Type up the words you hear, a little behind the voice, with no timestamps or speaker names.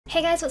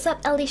Hey guys, what's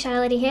up?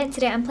 LDShadowLady here, and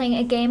today I'm playing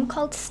a game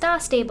called Star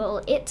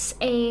Stable. It's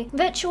a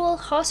virtual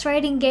horse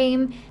riding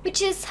game, which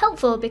is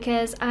helpful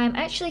because I'm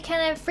actually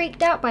kind of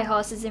freaked out by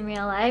horses in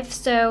real life,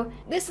 so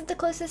this is the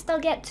closest I'll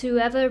get to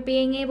ever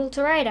being able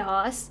to ride a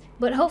horse,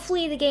 but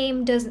hopefully the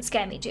game doesn't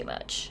scare me too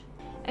much.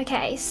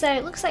 Okay, so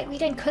it looks like we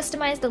can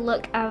customize the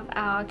look of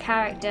our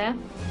character.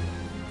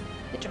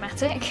 A bit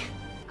dramatic.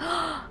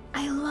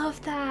 I love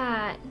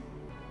that!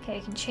 Okay,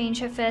 we can change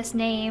her first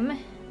name.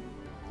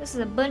 This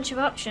is a bunch of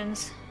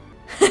options.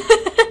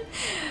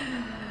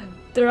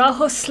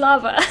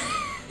 Drahoslava.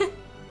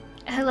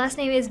 Her last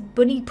name is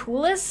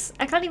Bunnypoulis?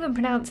 I can't even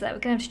pronounce that, we're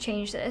gonna have to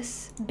change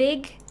this.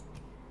 Big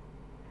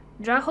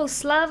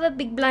Drahoslava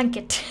Big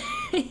Blanket.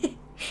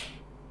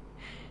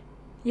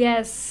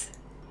 Yes.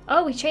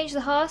 Oh, we changed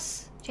the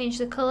horse, changed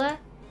the colour.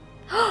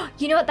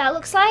 You know what that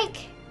looks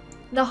like?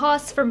 The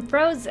horse from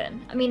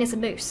Frozen. I mean, it's a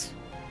moose.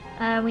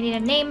 We need a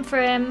name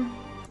for him.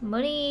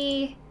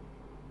 Money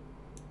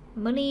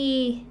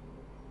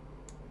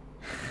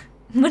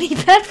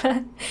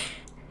Pepper.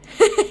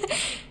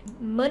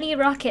 Money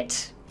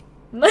Rocket.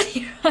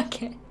 Money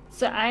Rocket.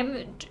 So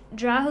I'm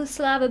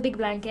Drahoslava Big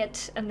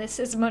Blanket and this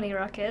is Money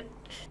Rocket.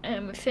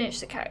 And we finished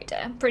the character.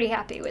 I'm pretty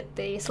happy with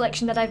the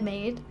selection that I've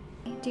made.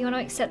 Do you want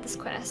to accept this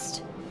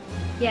quest?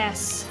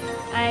 Yes.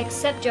 I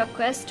accept your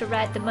quest to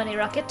ride the Money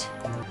Rocket.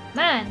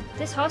 Man,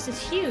 this horse is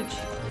huge.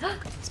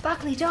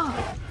 Sparkly door.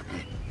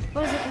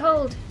 What does it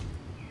hold?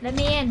 Let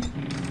me in.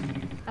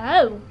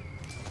 Oh.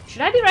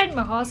 Should I be riding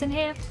my horse in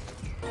here?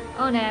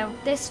 Oh no,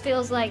 this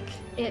feels like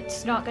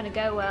it's not gonna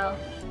go well.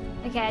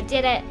 Okay, I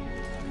did it.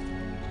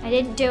 I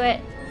didn't do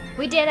it.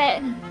 We did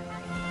it!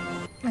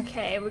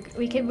 Okay,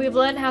 we've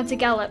learned how to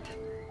gallop.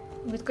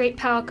 With great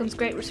power comes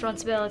great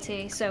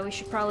responsibility, so we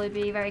should probably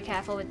be very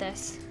careful with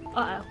this.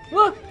 Uh-oh.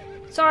 Whoa!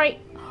 Sorry!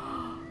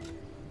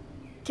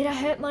 Did I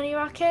hurt Money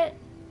Rocket?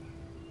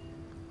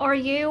 Or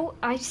you?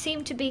 I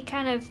seem to be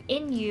kind of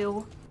in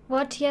you.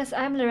 What? Yes,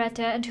 I'm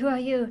Loretta, and who are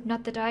you?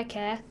 Not that I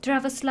care.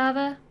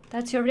 Drahoslava?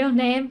 That's your real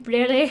name?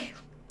 Really?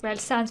 Well, it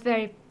sounds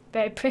very,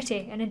 very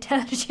pretty and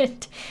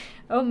intelligent.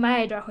 Oh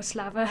my,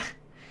 Drahoslava.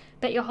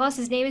 Bet your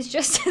horse's name is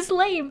just as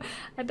lame.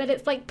 I bet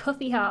it's like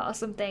Puffy Heart or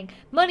something.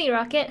 Money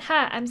Rocket?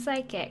 Ha, I'm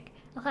psychic.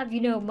 I'll have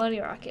you know Money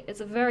Rocket is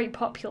a very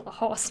popular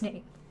horse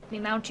name. Let me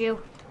mount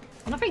you.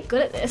 I'm not very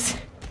good at this.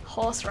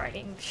 Horse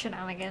riding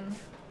shenanigan.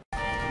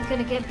 I'm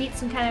gonna beat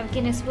some kind of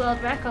Guinness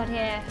World Record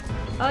here.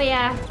 Oh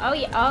yeah, oh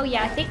yeah, oh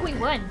yeah, I think we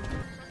won.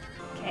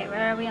 Okay,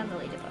 where are we on the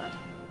leaderboard?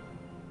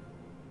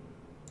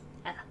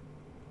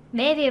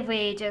 Maybe if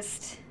we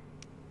just...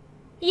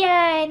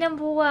 Yay,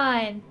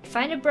 #1!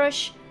 Find a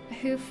brush, a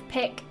hoof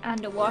pick,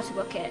 and a water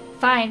bucket.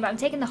 Fine, but I'm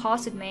taking the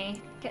horse with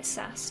me. Get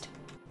sassed.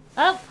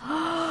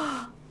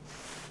 Oh!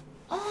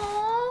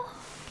 Oh!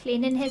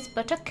 Cleaning his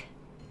buttock.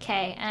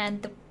 Okay,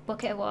 and the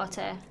bucket of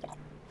water.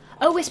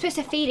 Oh, we're supposed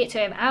to feed it to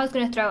him. I was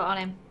going to throw it on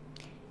him.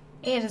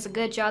 It is a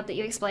good job that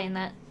you explained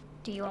that.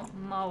 Do you want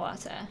more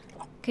water?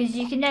 Because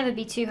you can never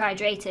be too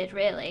hydrated,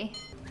 really.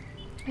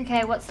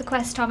 Okay, what's the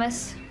quest,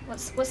 Thomas?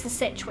 What's the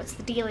sitch? What's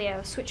the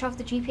dealio? Switch off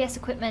the GPS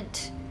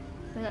equipment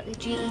without the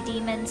GED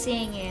men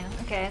seeing you.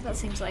 Okay, that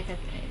seems like a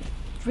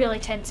really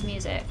tense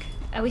music.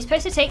 Are we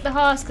supposed to take the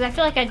horse? Because I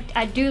feel like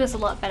I'd do this a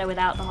lot better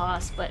without the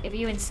horse, but if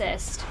you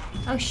insist.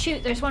 Oh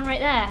shoot, there's one right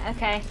there.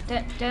 Okay,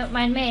 don't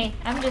mind me.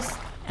 I'm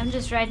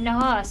just riding a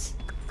horse.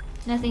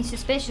 Nothing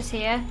suspicious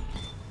here.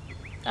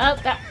 Oh,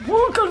 that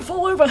I'm gonna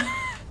fall over.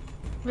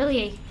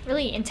 Really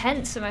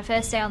intense for my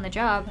first day on the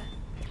job.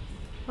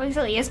 What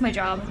exactly is my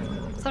job?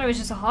 I thought I was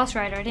just a horse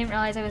rider. I didn't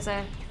realize I was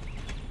a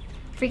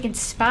freaking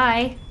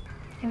spy.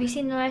 Have you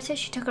seen Loretta?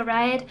 She took a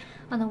ride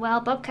on the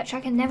wild bobcat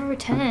track and never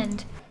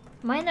returned.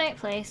 My night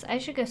place. I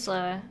should go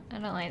slower. I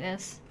don't like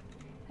this.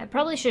 I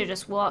probably should have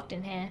just walked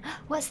in here.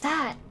 What's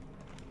that?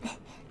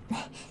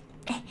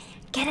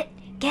 Get it!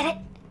 Get it!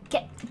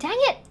 Dang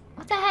it!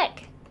 What the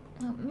heck?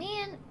 Oh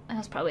man. I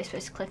was probably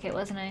supposed to click it,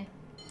 wasn't I?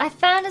 I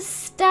found a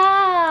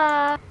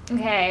star!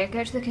 Okay,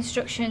 go to the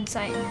construction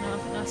site in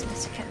North and ask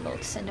Mr. Kimball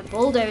to send a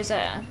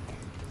bulldozer.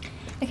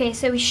 Okay,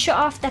 so we shut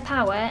off their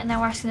power and now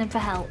we're asking them for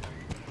help.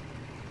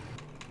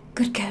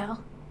 Good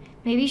girl.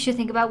 Maybe you should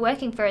think about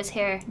working for us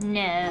here.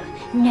 No,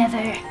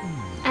 never.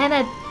 I'm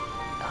a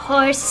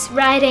horse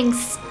riding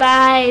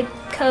spy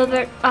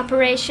covert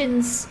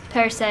operations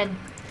person.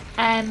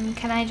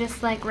 Can I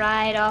just like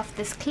ride off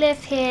this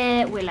cliff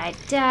here? Will I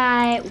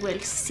die? We'll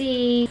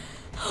see.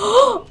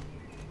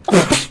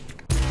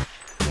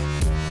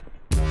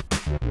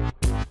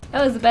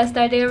 That was the best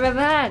idea I've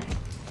ever had.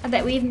 I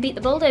bet we even beat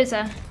the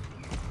bulldozer.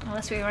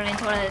 Unless we run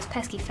into one of those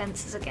pesky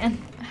fences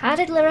again. How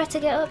did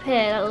Loretta get up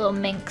here, that little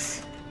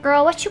minx?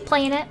 Girl, what you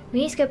playing at? We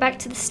need to go back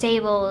to the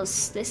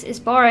stables. This is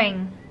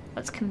boring.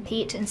 Let's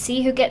compete and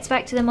see who gets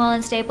back to the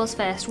Moreland stables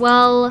first.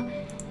 Well,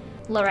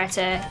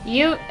 Loretta,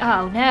 you...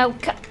 Oh no,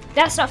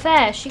 that's not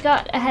fair. She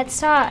got a head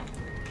start.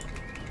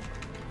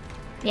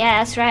 Yeah,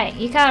 that's right.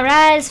 You can't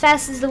ride as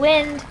fast as the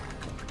wind.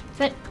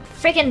 But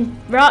freaking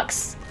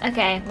rocks.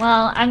 Okay,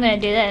 well, I'm gonna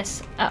do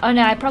this. Oh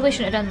no, I probably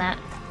shouldn't have done that.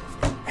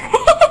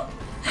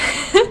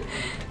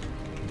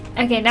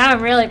 Okay, now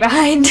I'm really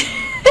behind.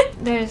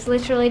 There's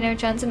literally no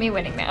chance of me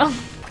winning now.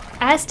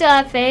 I still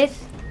have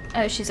faith.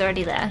 Oh, she's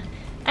already there.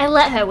 I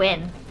let her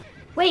win.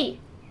 Wait,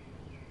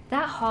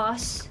 that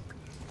horse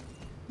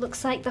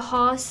looks like the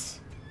horse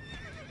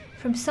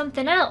from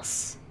something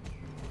else.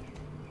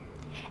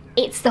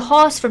 It's the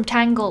horse from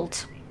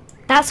Tangled.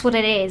 That's what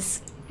it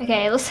is.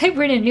 Okay, looks like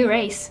we're in a new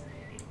race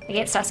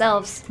against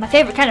ourselves. My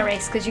favourite kind of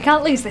race, because you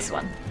can't lose this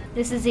one.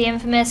 This is the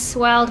infamous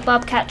Wild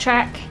Bobcat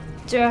track.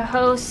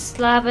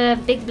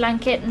 Drahoslava, Big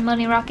Blanket, and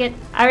Money Rocket.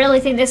 I really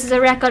think this is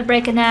a record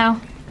breaker now.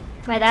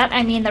 By that,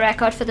 I mean the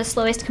record for the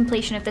slowest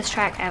completion of this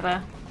track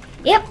ever.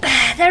 Yep,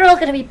 they're all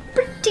gonna be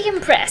pretty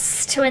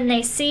impressed when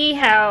they see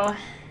how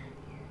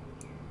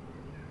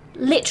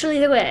literally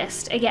the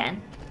worst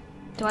again.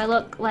 Do I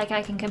look like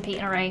I can compete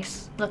in a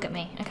race? Look at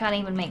me. I can't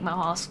even make my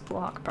horse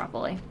walk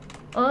properly.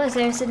 Oh, is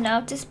there a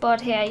notice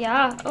board here?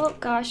 Yeah. Oh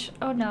gosh.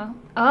 Oh no.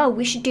 Oh,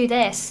 we should do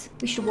this.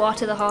 We should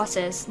water the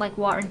horses, like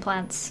watering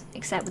plants,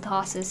 except with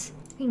horses.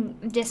 We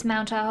can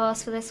dismount our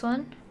horse for this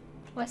one.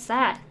 What's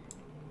that?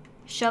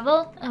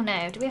 Shovel? Oh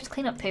no. Do we have to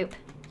clean up poop?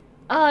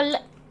 Oh,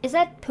 is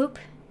that poop?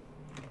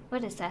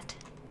 What is that?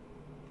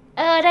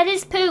 Oh, that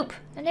is poop.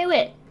 I knew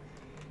it.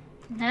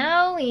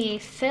 Now we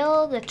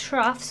fill the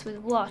troughs with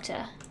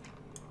water.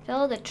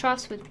 Fill the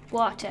troughs with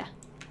water.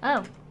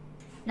 Oh.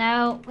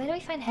 Now, where do we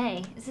find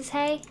hay? Is this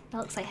hay? That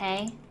looks like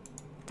hay.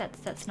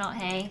 That's not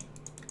hay.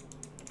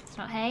 It's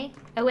not hay.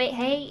 Oh wait,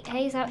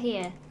 hay's out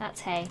here.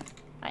 That's hay.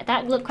 Right,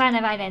 that look kind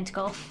of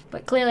identical.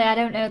 But clearly I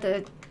don't know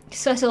the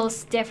subtle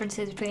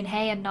differences between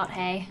hay and not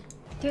hay.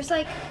 There's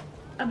like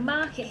a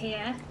market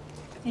here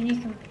and you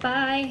can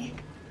buy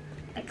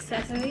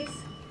accessories.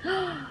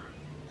 Oh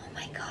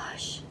my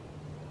gosh.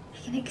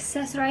 I can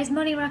accessorize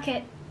Money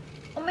Rocket.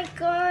 Oh my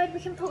god,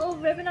 we can put a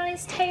little ribbon on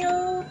his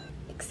tail.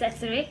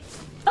 Accessory.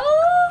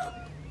 Oh!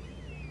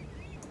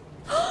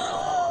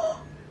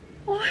 Oh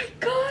my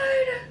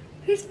god!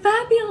 He's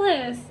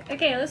fabulous!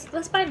 Okay,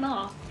 let's buy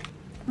more.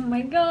 Oh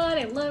my god,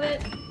 I love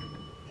it.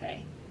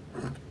 Okay.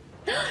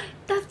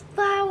 The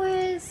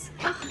flowers!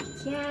 Oh,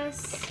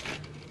 yes.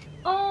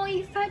 Oh,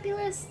 you're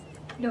fabulous.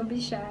 Don't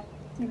be shy.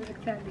 You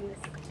look fabulous.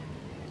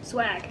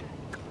 Swag.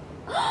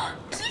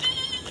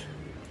 Kitty!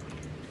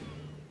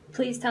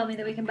 Please tell me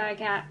that we can buy a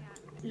cat.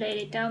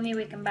 Lady, tell me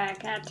we can buy a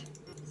cat.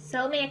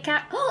 Sell me a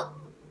cat. Oh!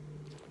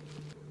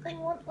 I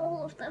want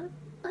all of them.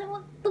 I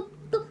want the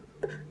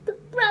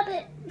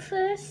rabbit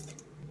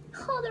first.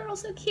 Oh, they're all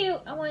so cute.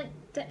 I want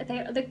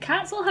the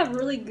cats all have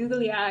really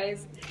googly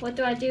eyes. What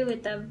do I do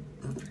with them?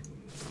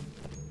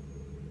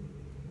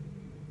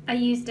 I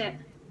used it.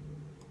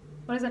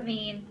 What does that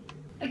mean?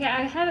 Okay,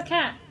 I have a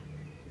cat.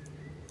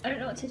 I don't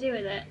know what to do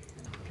with it.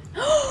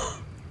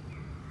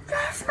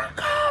 That's my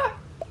cat!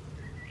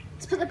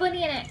 Let's put the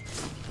bunny in it.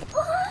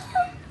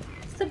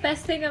 It's the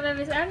best thing I've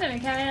ever seen. I'm gonna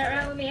carry that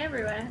around with me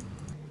everywhere.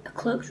 A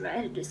cloaked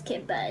rider just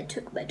came by and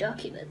took my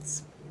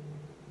documents.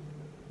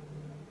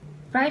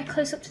 Ride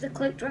close up to the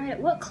cloaked rider.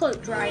 What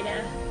cloaked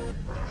rider?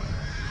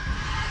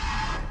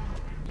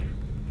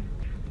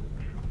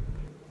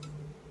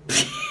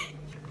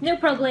 No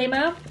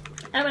problemo.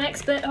 I'm an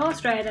expert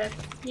horse rider.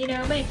 You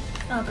know me.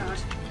 Oh god.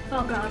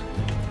 Oh god.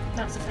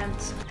 That's a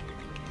fence.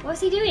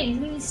 What's he doing? He's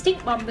leaving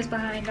stink bombers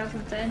behind or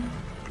something.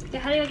 Okay,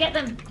 how do I get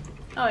them?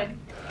 Oh, I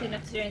didn't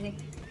have to do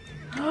anything.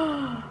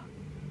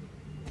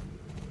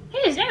 Hey,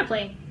 there's an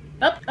airplane.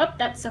 Oh,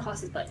 that's a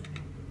horse's butt.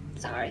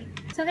 Sorry.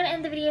 So I'm going to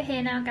end the video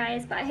here now,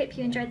 guys, but I hope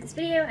you enjoyed this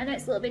video. I know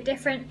it's a little bit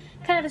different,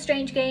 kind of a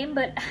strange game,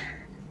 but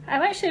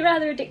I'm actually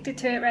rather addicted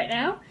to it right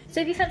now. So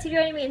if you fancy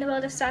joining me in the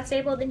world of Star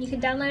Stable, then you can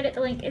download it.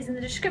 The link is in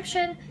the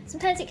description.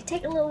 Sometimes it can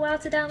take a little while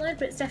to download,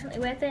 but it's definitely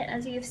worth it,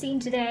 as you've seen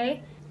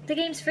today. The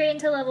game's free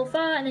until level 4,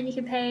 and then you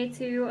can pay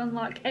to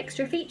unlock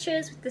extra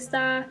features with the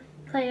star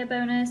player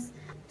bonus.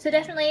 So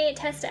definitely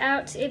test it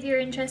out if you're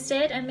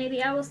interested, and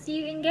maybe I will see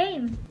you in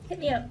game. Hit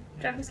me up,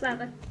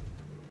 Drahoslava.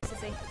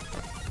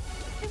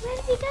 Where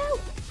did he go?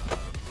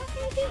 What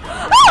did he do?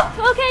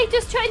 Oh! Okay,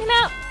 just trotting him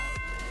out.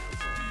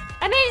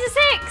 I made it to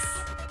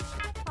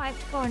 6! I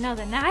have to go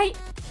another night.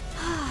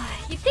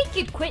 You'd think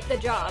you'd quit the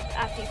job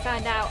after you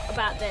found out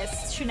about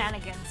this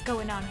shenanigans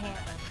going on here.